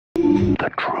the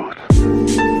truth.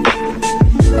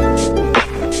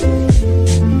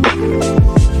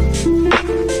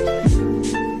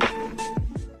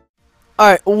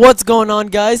 Alright, what's going on,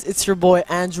 guys? It's your boy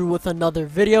Andrew with another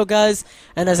video, guys.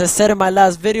 And as I said in my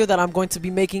last video that I'm going to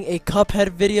be making a Cuphead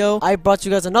video, I brought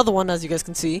you guys another one, as you guys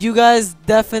can see. You guys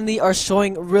definitely are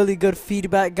showing really good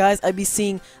feedback, guys. I be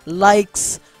seeing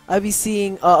likes, I be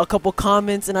seeing a couple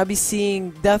comments, and I be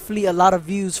seeing definitely a lot of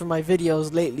views for my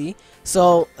videos lately.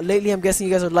 So lately I'm guessing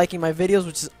you guys are liking my videos,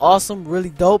 which is awesome, really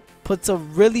dope. Puts a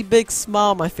really big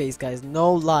smile on my face, guys,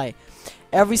 no lie.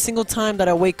 Every single time that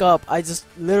I wake up, I just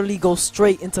literally go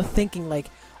straight into thinking like,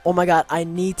 oh my god, I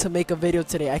need to make a video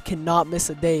today. I cannot miss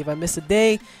a day. If I miss a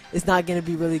day, it's not gonna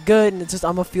be really good, and it's just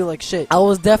I'm gonna feel like shit. I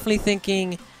was definitely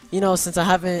thinking, you know, since I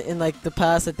haven't in like the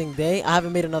past, I think day, I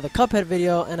haven't made another Cuphead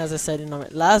video, and as I said in my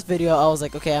last video, I was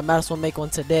like, okay, I might as well make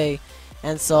one today,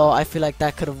 and so I feel like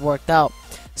that could have worked out.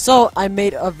 So I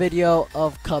made a video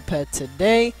of Cuphead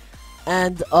today.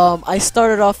 And I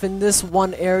started off in this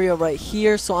one area right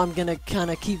here, so I'm gonna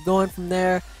kind of keep going from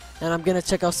there, and I'm gonna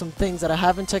check out some things that I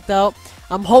haven't checked out.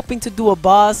 I'm hoping to do a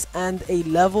boss and a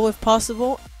level if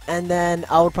possible, and then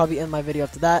I would probably end my video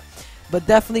after that. But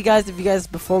definitely, guys, if you guys,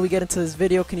 before we get into this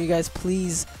video, can you guys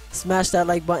please smash that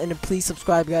like button and please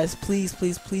subscribe, guys. Please,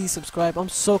 please, please subscribe. I'm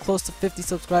so close to 50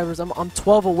 subscribers. I'm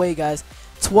 12 away, guys.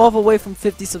 12 away from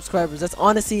 50 subscribers. That's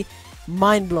honestly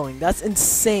mind-blowing. That's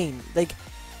insane. Like,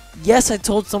 yes, I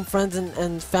told some friends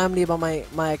and family about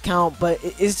my account, but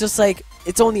it's just like,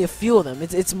 it's only a few of them.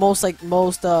 It's most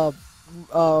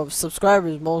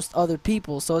subscribers, most other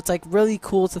people. So it's like really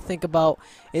cool to think about.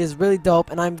 It is really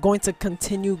dope, and I'm going to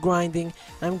continue grinding.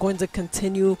 I'm going to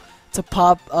continue to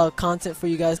pop content for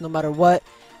you guys no matter what.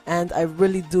 And I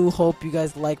really do hope you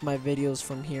guys like my videos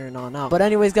from here and on out. But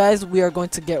anyways, guys, we are going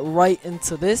to get right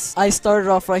into this. I started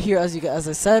off right here, as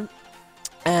I said,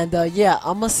 and yeah,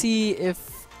 I'm gonna see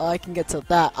if I can get to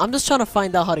that. I'm just trying to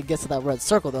find out how to get to that red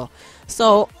circle though.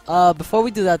 So before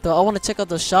we do that though, I want to check out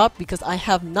the shop because I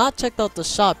have not checked out the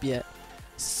shop yet.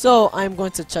 So I'm going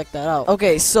to check that out.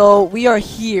 Okay, so we are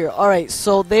here. Alright,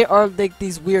 so they are like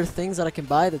these weird things that I can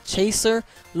buy. The chaser,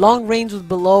 long range with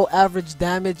below average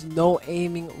damage, no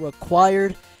aiming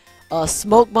required.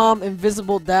 Smoke bomb,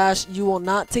 invisible dash, you will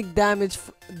not take damage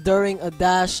during a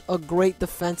dash, a great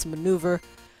defense maneuver.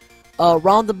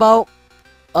 Roundabout,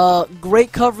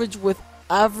 great coverage with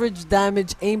average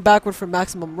damage, aim backward for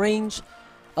maximum range.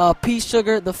 Pea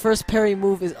sugar, the first parry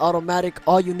move is automatic,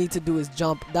 all you need to do is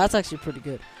jump. That's actually pretty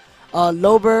good.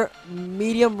 Lober,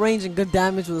 medium range and good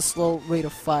damage with a slow rate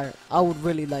of fire. I would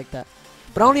really like that.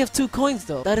 But I only have 2 coins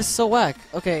though. That is so whack.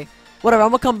 Okay, whatever, I'm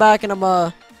gonna come back and I'm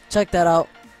gonna check that out.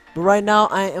 But right now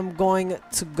I am going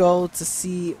to go to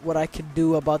see what I can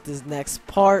do about this next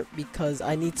part, because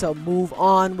I need to move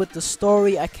on with the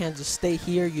story. I can't just stay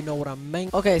here, you know what I mean.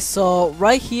 Okay, so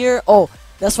right here, oh,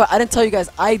 that's right, I didn't tell you guys,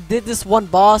 I did this one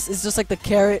boss. It's just like the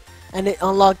carrot, and it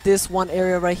unlocked this one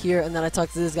area right here, and then I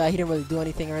talked to this guy. He didn't really do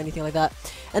anything or anything like that.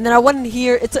 And then I went in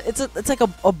here. It's like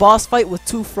a boss fight with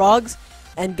 2 frogs.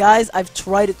 And guys, I've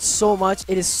tried it so much.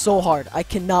 It is so hard. I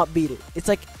cannot beat it. It's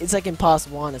like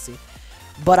impossible, honestly.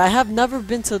 But I have never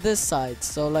been to this side,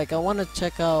 so like I want to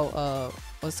check out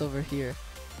what's over here.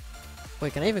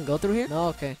 Wait, can I even go through here? No,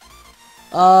 okay.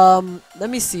 Let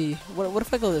me see. What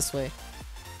if I go this way?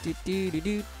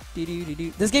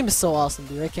 This game is so awesome,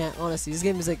 dude. I can't, honestly. This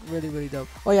game is like really dope.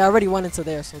 Oh yeah, I already went into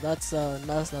there, so that's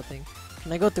nothing.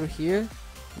 Can I go through here?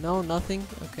 No, nothing.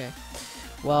 Okay.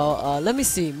 Well, let me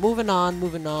see. Moving on.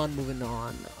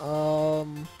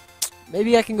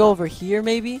 Maybe I can go over here.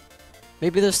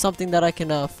 Maybe there's something that I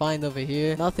can find over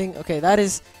here. Nothing. Okay, that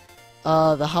is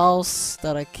the house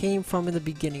that I came from in the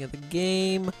beginning of the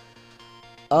game.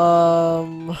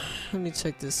 Let me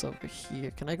check this over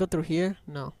here. Can I go through here?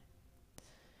 No.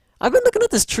 I've been looking at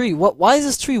this tree. Why is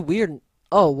this tree weird?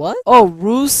 Oh, what? Oh,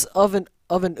 roost of an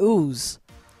ooze.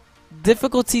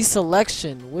 Difficulty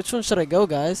selection. Which one should I go,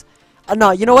 guys?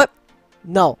 No, you know what?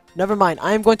 No, never mind.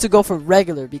 I am going to go for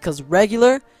regular, because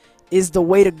regular is the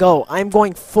way to go. I'm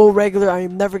going full regular.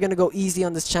 I'm never gonna go easy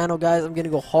on this channel, guys. I'm gonna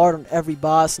go hard on every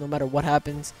boss, no matter what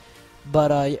happens.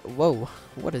 But whoa,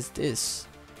 what is this?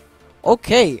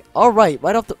 Okay, all right,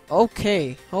 right off the.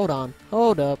 Okay, hold on,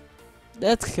 hold up.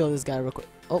 Let's kill this guy real quick.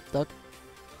 Oh, duck.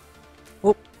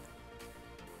 Oop.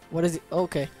 What is he?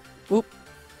 Okay. Oop.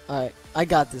 All right, I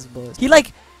got this, boys. He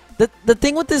like the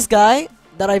thing with this guy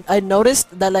that I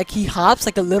noticed that like he hops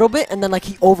like a little bit and then like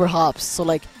he over hops. So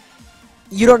like,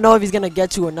 you don't know if he's gonna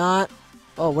get you or not.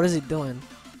 Oh, what is he doing?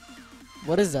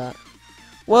 What is that?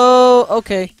 Whoa,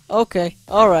 okay,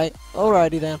 alright,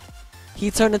 alrighty then. He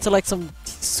turned into like some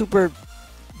super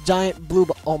giant blue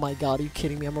ball. Oh my god, are you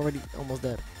kidding me? I'm already almost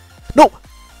dead. No!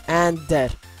 And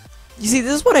dead. You see,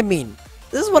 this is what I mean.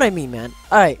 This is what I mean, man.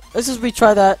 Alright, let's just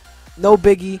retry that. No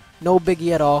biggie. No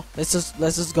biggie at all. Let's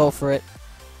just go for it.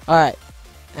 Alright.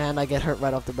 And I get hurt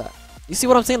right off the bat. You see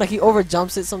what I'm saying? Like, he over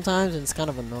jumps it sometimes, and it's kind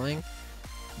of annoying.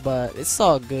 But it's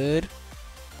all good.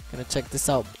 Gonna check this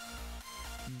out.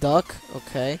 Duck.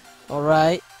 Okay.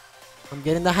 Alright. I'm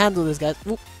getting the handle of this, guys.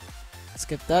 Whoop.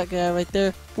 Skip that guy right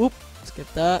there. Whoop. Skip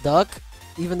that. Duck.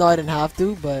 Even though I didn't have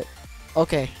to, but...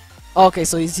 Okay. Okay,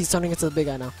 so he's turning into the big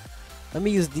guy now. Let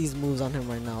me use these moves on him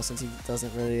right now, since he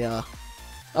doesn't really,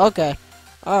 Okay.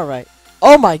 Alright.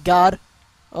 Oh my god.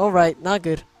 Alright. Not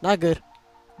good. Not good.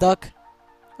 Duck.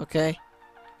 Okay.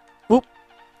 Whoop.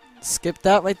 Skip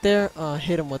that right there.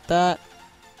 Hit him with that.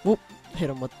 Whoop. Hit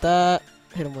him with that.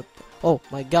 Hit him with... Oh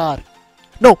my god.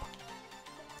 No!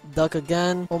 Duck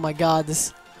again. Oh my god.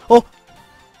 This... Oh!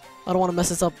 I don't want to mess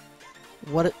this up.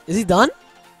 What? Is he done?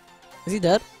 Is he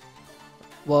dead?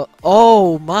 Well...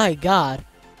 Oh my god.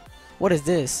 What is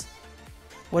this?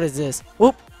 What is this?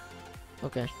 Whoop!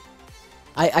 Okay.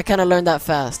 I kind of learned that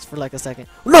fast for like a second.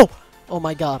 No! Oh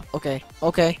my god. Okay.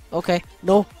 Okay. Okay.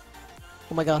 No.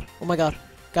 Oh my god. Oh my god.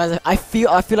 Guys, I feel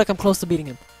like I'm close to beating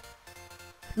him.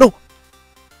 No!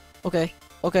 Okay.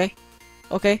 Okay.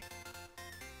 Okay.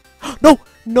 No!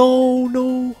 No!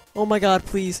 No! Oh my god,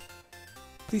 please.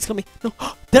 Please kill me. No.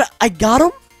 I got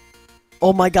him?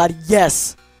 Oh my god,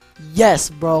 yes. Yes,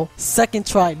 bro. Second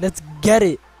try. Let's get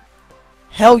it.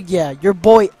 Hell yeah. Your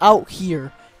boy out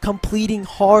here completing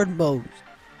hard mode.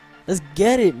 Let's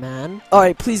get it, man.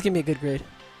 Alright, please give me a good grade.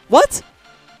 What?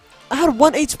 I had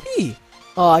 1 HP.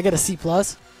 Oh, I got a C+.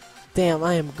 Damn,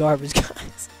 I am garbage,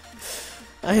 guys.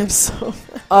 I am so...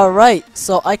 Alright,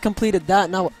 so I completed that.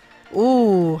 Now...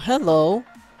 Ooh, hello.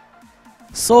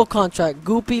 Soul contract.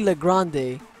 Goopy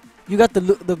Legrande. You got the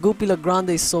Goopy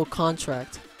Legrande soul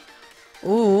contract.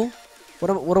 Ooh.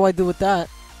 What do I do with that?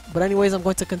 But anyways, I'm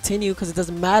going to continue because it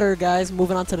doesn't matter, guys.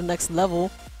 Moving on to the next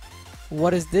level.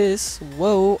 What is this?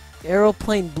 Whoa.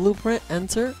 Aeroplane blueprint.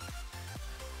 Enter.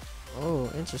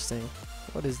 Oh, interesting.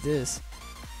 What is this?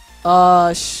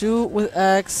 Shoot with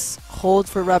X. Hold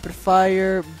for rapid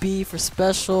fire. B for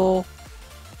special.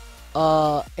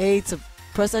 A to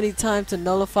press any time to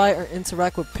nullify or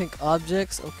interact with pink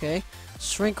objects. Okay.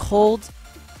 Shrink hold.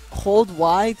 Hold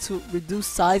Y to reduce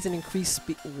size and increase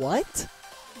speed. What?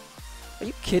 Are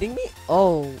you kidding me?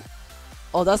 Oh.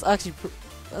 Oh, that's actually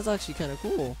kind of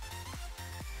cool.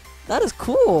 That is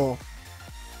cool.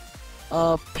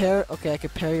 Pair. Okay, I can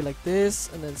parry like this,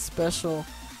 and then special.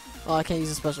 Oh, I can't use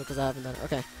a special because I haven't done it.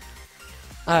 Okay.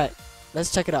 Alright.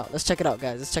 Let's check it out. Let's check it out,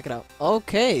 guys. Let's check it out.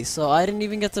 Okay, so I didn't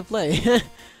even get to play.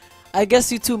 I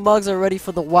guess you two mugs are ready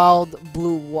for the wild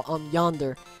blue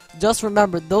yonder. Just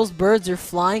remember, those birds you're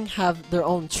flying have their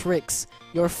own tricks.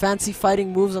 Your fancy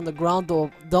fighting moves on the ground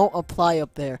don't apply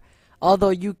up there. Although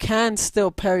you can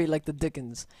still parry like the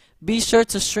Dickens. Be sure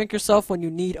to shrink yourself when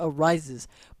you need arises.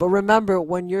 But remember,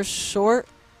 when you're short,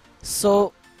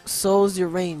 so's your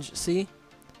range. See?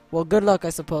 Well, good luck, I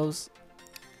suppose.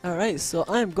 Alright, so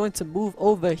I am going to move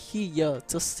over here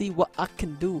to see what I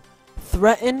can do.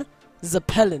 Threaten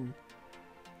Zeppelin.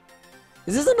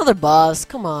 Is this another boss?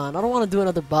 Come on, I don't want to do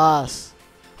another boss.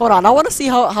 Hold on, I want to see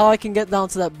how I can get down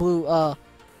to that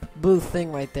blue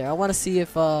thing right there. I want to see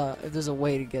if there's a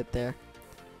way to get there.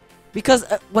 Because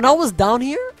when I was down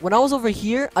here, when I was over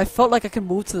here, I felt like I could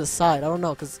move to the side. I don't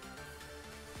know, because...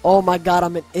 Oh my god,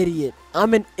 I'm an idiot.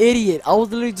 I'm an idiot. I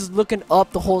was literally just looking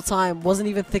up the whole time. Wasn't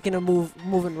even thinking of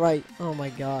moving right. Oh my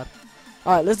god.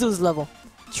 Alright, let's do this level.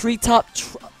 Treetop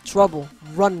Trouble.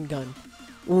 Run gun.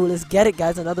 Ooh, let's get it,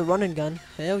 guys. Another running gun.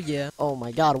 Hell yeah. Oh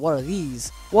my god, what are these?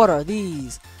 What are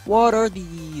these? What are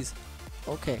these?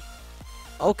 Okay.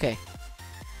 Okay.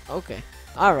 Okay.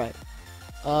 Alright.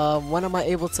 When am I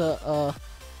able to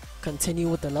continue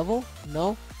with the level?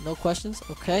 No? No questions?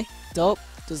 Okay. Dope.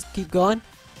 Just keep going.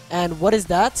 And what is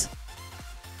that?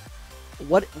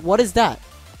 What is that?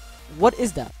 What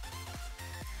is that?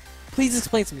 Please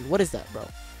explain to me. What is that, bro?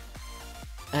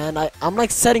 And I'm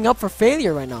like setting up for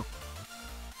failure right now.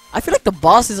 I feel like the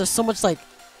bosses are so much like...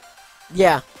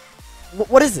 Yeah.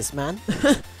 What is this, man?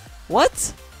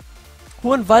 What?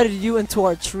 Who invited you into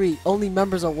our tree? Only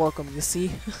members are welcome, you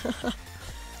see?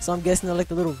 So I'm guessing they're like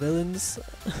the little villains.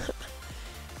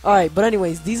 Alright, but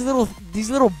anyways, these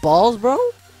little balls, bro?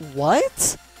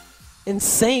 What?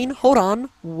 Insane. Hold on.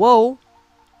 Whoa.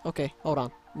 Okay, hold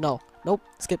on. No. Nope.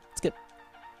 Skip.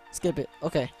 Skip it.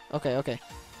 Okay. Okay, okay.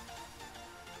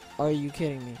 Are you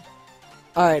kidding me?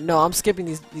 Alright, no, I'm skipping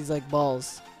these like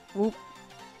balls. Whoop.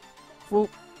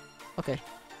 Whoop. Okay.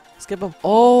 Skip them.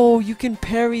 Oh, you can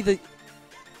parry the...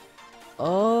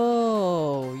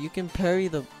 Oh, you can parry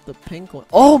the pink one.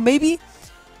 Oh, maybe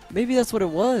that's what it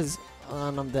was.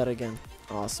 And I'm dead again.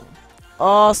 Awesome.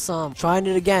 Awesome. Trying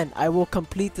it again. I will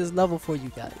complete this level for you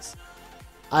guys.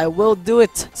 I will do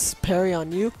it. Parry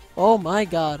on you. Oh my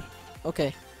god.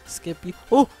 Okay. Skip you.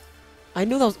 Oh! I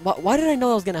knew that was... Why did I know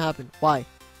that was gonna happen? Why?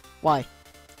 Why?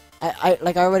 I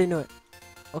already knew it.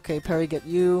 Okay, parry, get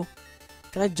you.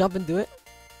 Can I jump and do it?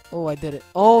 Oh, I did it.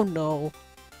 Oh no.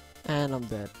 And I'm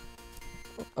dead.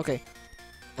 Okay.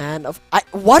 And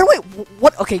why do I...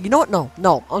 What? Okay, you know what? No.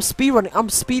 No. I'm speedrunning. I'm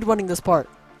speedrunning this part.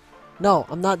 No,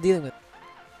 I'm not dealing with it.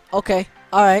 Okay.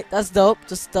 Alright, that's dope.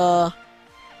 Just,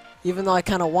 even though I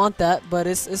kind of want that, but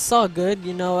it's all good.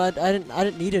 You know, I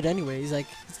didn't need it anyways. Like,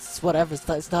 it's whatever.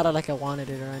 It's not like I wanted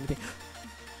it or anything.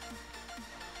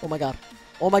 Oh my god.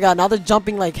 Oh my god, now they're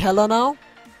jumping like hella now.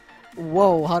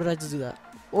 Whoa, how did I just do that?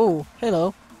 Oh,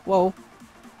 hello. Whoa.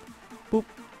 Boop.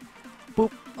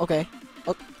 Boop. Okay.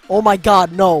 Oh my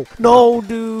god, no. No,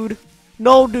 dude.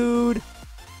 No, dude.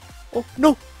 Oh,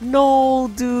 no.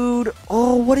 No, dude.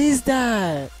 Oh, what is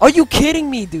that? Are you kidding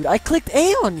me, dude? I clicked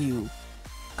A on you.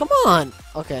 Come on.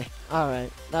 Okay.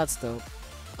 Alright. That's dope.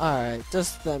 Alright.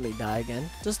 Just let me die again.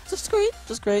 Just great.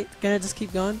 Just great. Can I just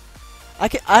keep going?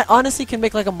 I honestly can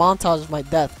make like a montage of my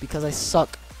death because I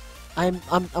suck. I'm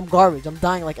garbage. I'm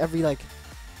dying like every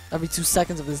 2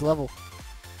 seconds of this level.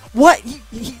 What?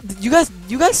 You guys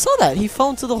saw that? He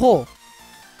fell into the hole.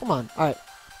 Come on. All right.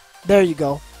 There you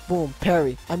go. Boom.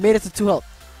 Parry. I made it to 2 health.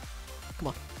 Come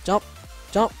on. Jump.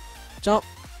 Jump. Jump.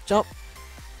 Jump.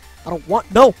 I don't want...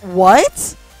 No.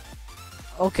 What?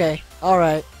 Okay. All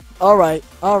right. All right.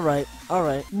 All right. All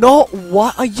right. No.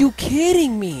 What? Are you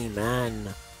kidding me,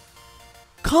 man?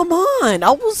 Come on.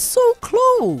 I was so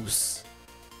close.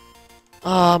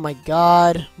 Oh my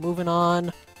god. Moving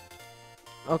on.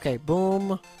 Okay.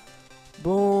 Boom.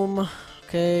 Boom.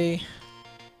 Okay.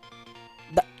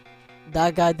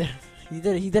 That guy did. He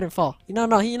didn't fall. He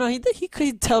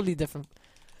totally different.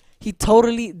 He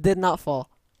totally did not fall.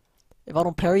 If I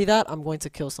don't parry that, I'm going to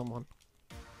kill someone.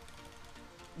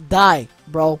 Die,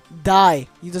 bro. Die.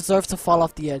 You deserve to fall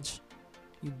off the edge.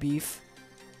 You beef.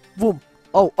 Boom.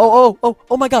 Oh, oh, oh, oh,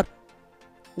 oh my god.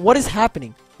 What is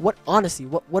happening? What, honestly,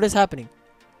 what is happening?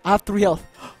 I have 3 health.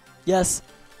 Yes.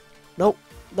 Nope.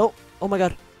 Nope. Oh my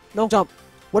god. No. Jump.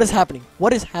 What is happening?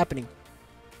 What is happening?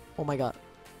 Oh my god.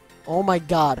 Oh my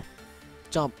god.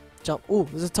 Jump. Jump. Ooh,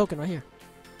 there's a token right here.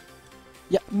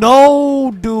 Yeah.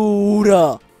 No,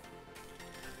 dude.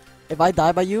 If I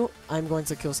die by you, I'm going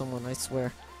to kill someone, I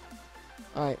swear.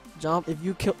 Alright, jump. If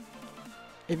you kill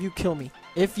me.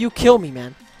 If you kill me,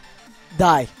 man.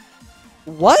 Die.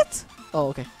 What? Oh,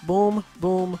 okay. Boom,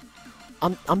 boom.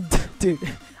 I'm dude.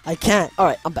 I can't.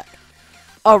 Alright, I'm back.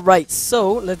 Alright,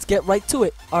 so let's get right to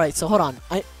it. Alright, so hold on.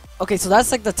 Okay, so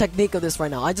that's like the technique of this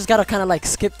right now. I just gotta kind of like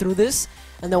skip through this,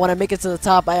 and then when I make it to the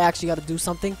top, I actually gotta do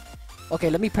something. Okay,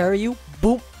 let me parry you.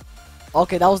 Boom.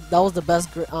 Okay, that was the best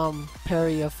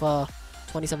parry of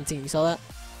 2017. You saw that?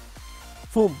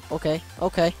 Boom. Okay.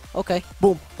 Okay. Okay.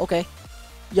 Boom. Okay.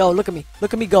 Yo, look at me.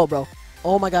 Look at me go, bro.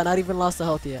 Oh my god, not even lost the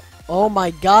health yet. Oh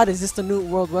my god, is this the new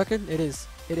world record? It is.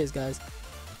 It is, guys.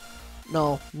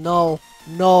 No. No.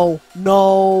 No.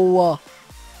 No.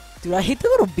 Dude, I hate the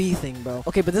little bee thing, bro.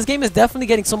 Okay, but this game is definitely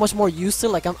getting so much more used to.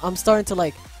 Like, I'm starting to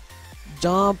like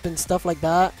jump and stuff like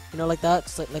that. You know, like that.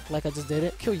 Just like I just did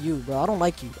it. Kill you, bro. I don't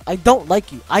like you. I don't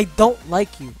like you. I don't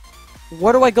like you.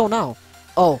 Where do I go now?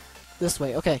 Oh, this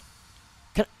way. Okay.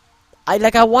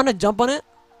 I want to jump on it.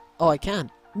 Oh, I can.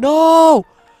 No!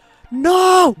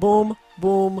 No! Boom,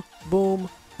 boom, boom,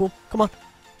 boom. Come on.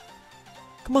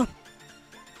 Come on.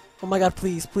 Oh my god,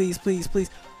 please, please, please, please.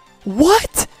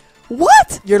 What?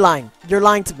 What? You're lying. You're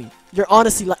lying to me. You're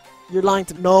honestly you're lying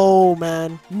to me. No,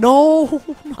 man. No.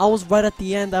 I was right at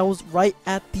the end. I was right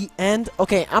at the end.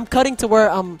 Okay, I'm cutting to where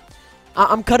I'm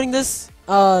cutting this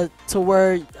to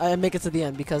where I make it to the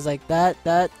end because like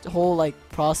that whole like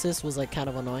process was like kind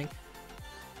of annoying.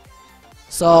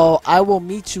 So I will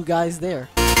meet you guys there.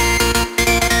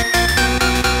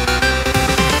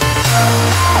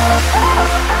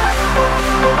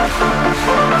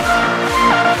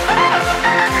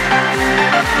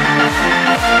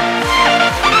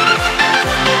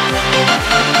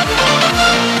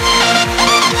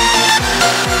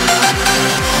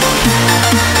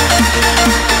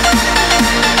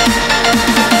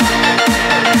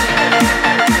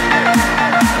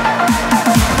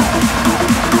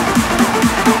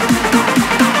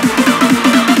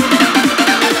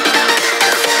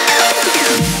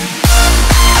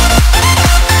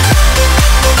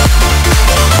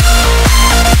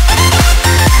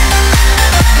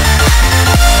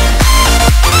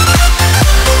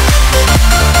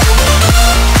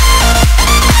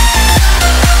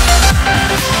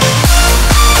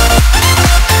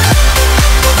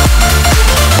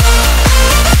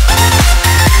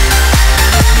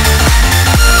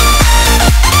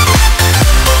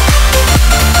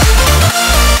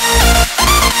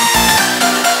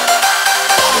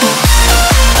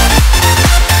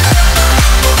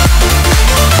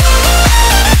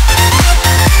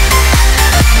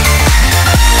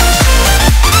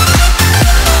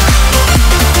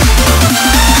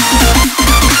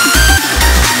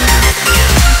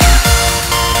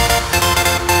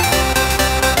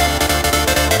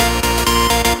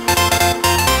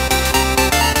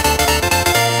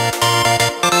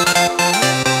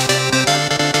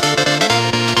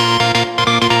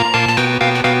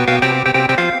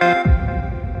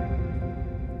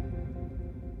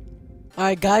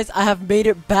 guys, I have made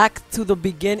it back to the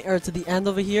beginning, or to the end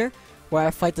over here, where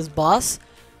I fight this boss.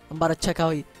 I'm about to check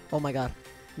how he... Oh my god.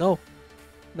 No.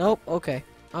 Nope. Okay.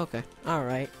 Okay.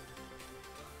 Alright.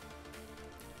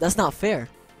 That's not fair.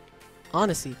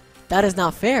 Honestly. That is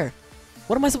not fair.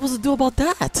 What am I supposed to do about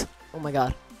that? Oh my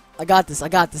god. I got this. I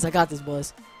got this. I got this,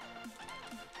 boys.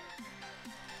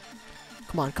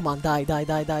 Come on. Come on. Die. Die.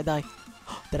 Die. Die. Die.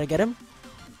 Did I get him?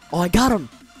 Oh, I got him.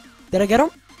 Did I get him?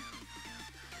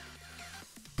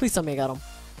 Please tell me I got him.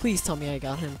 Please tell me I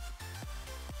got him.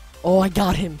 Oh, I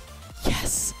got him.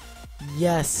 Yes.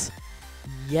 Yes.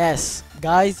 Yes.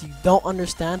 Guys, you don't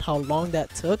understand how long that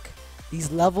took.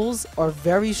 These levels are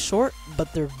very short,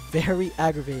 but they're very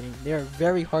aggravating. They are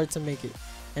very hard to make it.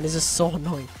 And it's just so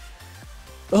annoying.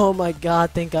 Oh my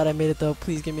god, thank god I made it though.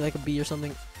 Please give me like a B or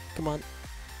something. Come on.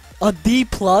 A D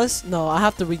plus? No, I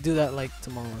have to redo that like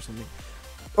tomorrow or something.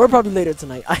 Or probably later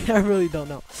tonight. I really don't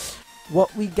know.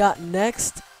 What we got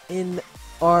next in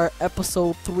our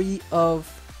episode 3 of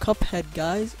Cuphead,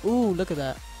 guys. Ooh, look at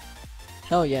that.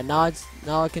 Hell yeah, now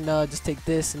I can just take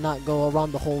this and not go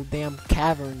around the whole damn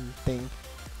cavern thing.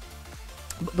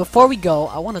 Before we go,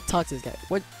 I want to talk to this guy.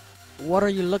 What are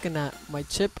you looking at? My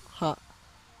chip? Huh.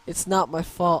 It's not my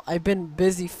fault. I've been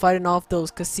busy fighting off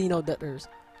those casino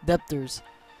debtors.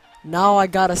 Now I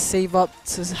gotta save up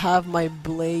to have my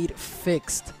blade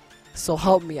fixed. So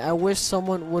help me. I wish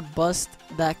someone would bust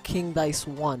that King Dice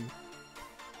 1.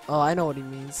 Oh, I know what he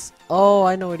means. Oh,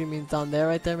 I know what he means down there,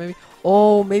 right there, maybe.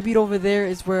 Oh, maybe over there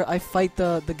is where I fight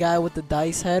the guy with the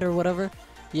dice head or whatever.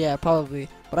 Yeah, probably.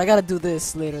 But I gotta do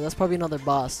this later. That's probably another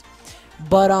boss.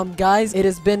 But guys, it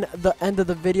has been the end of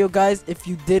the video, guys. If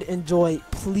you did enjoy,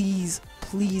 please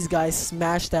guys,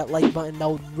 smash that like button. That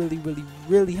would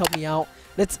really help me out.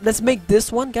 Let's make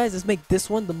this one, guys. Let's make this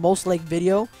one the most liked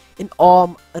video in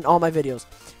all my videos,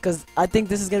 because I think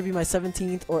this is gonna be my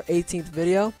 17th or 18th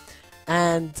video,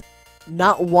 and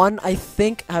not one, I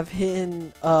think, have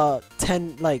hit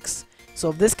 10 likes. So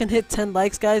if this can hit 10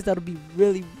 likes, guys, that'll be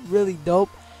really dope.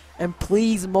 And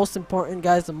please, most important,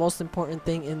 guys, the most important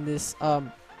thing in this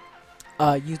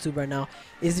YouTube right now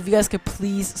is if you guys could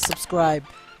please subscribe.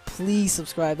 Please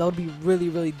subscribe. That would be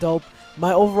really dope.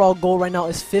 My overall goal right now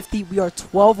is 50. We are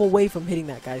 12 away from hitting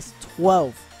that, guys.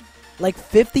 12. Like,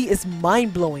 50 is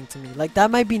mind-blowing to me. Like,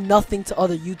 that might be nothing to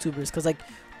other YouTubers, because, like,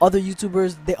 other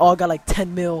YouTubers, they all got, like,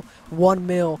 10 mil, 1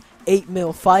 mil, 8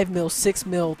 mil, 5 mil, 6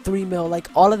 mil, 3 mil. Like,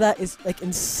 all of that is, like,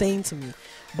 insane to me.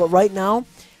 But right now,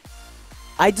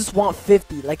 I just want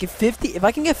 50. Like, if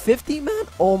I can get 50, man,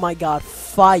 oh my god,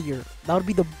 fire. That would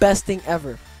be the best thing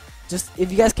ever. Just,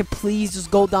 if you guys could please just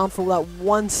go down for that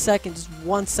 1 second, just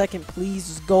 1 second, please,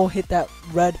 just go hit that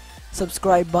red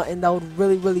subscribe button. That would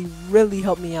really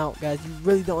help me out, guys. You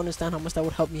really don't understand how much that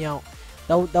would help me out.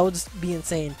 That would just be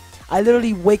insane. I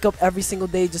literally wake up every single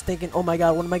day just thinking, oh my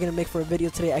god, what am I gonna make for a video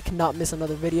today? I cannot miss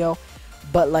another video.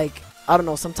 But, like, I don't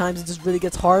know, sometimes it just really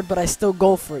gets hard, but I still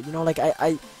go for it, you know? Like,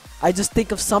 I just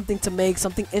think of something to make,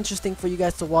 something interesting for you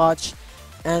guys to watch,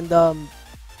 and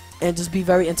just be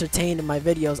very entertained in my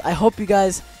videos. I hope you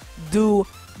guys do,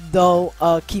 though,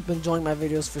 keep enjoying my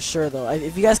videos for sure, though.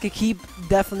 If you guys could keep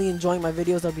definitely enjoying my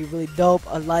videos, that'd be really dope.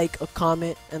 A like, a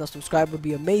comment, and a subscribe would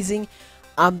be amazing.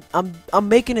 I'm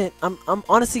making it. I'm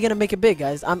honestly gonna make it big,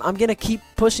 guys. I'm gonna keep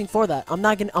pushing for that. I'm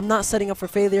not setting up for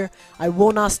failure. I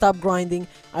will not stop grinding.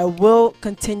 I will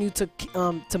continue to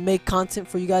make content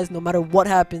for you guys no matter what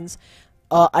happens.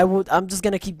 I'm just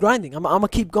gonna keep grinding. I'm gonna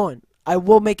keep going. I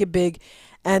will make it big.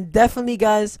 And definitely,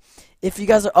 guys, if you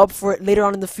guys are up for it later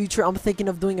on in the future, I'm thinking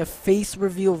of doing a face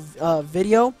reveal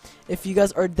video. If you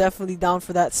guys are definitely down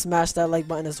for that, smash that like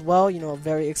button as well. You know, a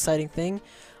very exciting thing.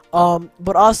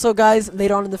 But also, guys,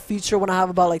 later on in the future, when I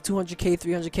have about like 200k,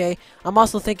 300k, I'm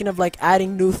also thinking of like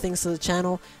adding new things to the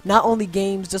channel. Not only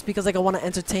games, just because like I want to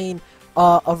entertain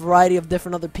a variety of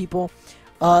different other people.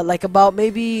 Like about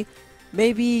maybe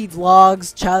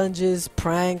vlogs, challenges,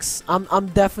 pranks. I'm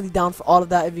definitely down for all of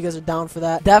that if you guys are down for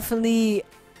that. Definitely,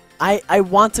 I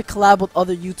want to collab with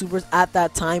other YouTubers at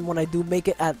that time when I do make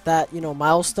it at that, you know,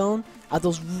 milestone, at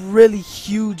those really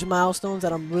huge milestones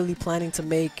that I'm really planning to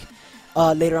make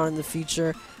later on in the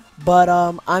future. But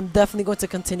I'm definitely going to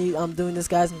continue doing this,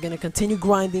 guys. I'm going to continue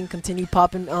grinding, continue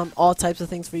popping all types of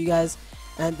things for you guys,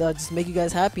 and just make you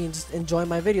guys happy and just enjoy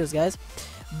my videos, guys.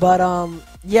 But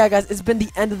yeah, guys, it's been the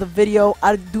end of the video.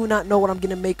 I do not know what I'm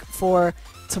gonna make for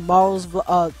tomorrow's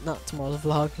vlog. Not tomorrow's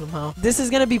vlog. Somehow this is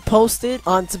gonna be posted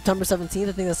on September 17th.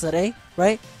 I think that's today,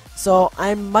 right? So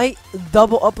I might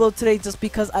double upload today just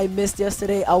because I missed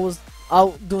yesterday. I was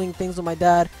out doing things with my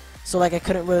dad, so like I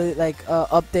couldn't really like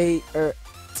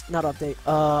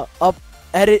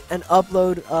edit and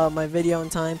upload my video in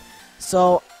time.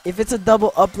 So if it's a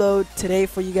double upload today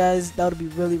for you guys, that would be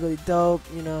really, really dope.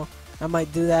 You know, I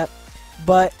might do that.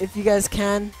 But if you guys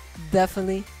can,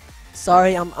 definitely.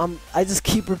 Sorry, I just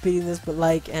keep repeating this, but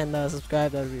like and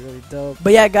subscribe. That would be really dope.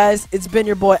 But yeah, guys, it's been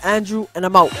your boy Andrew, and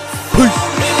I'm out.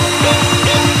 Peace.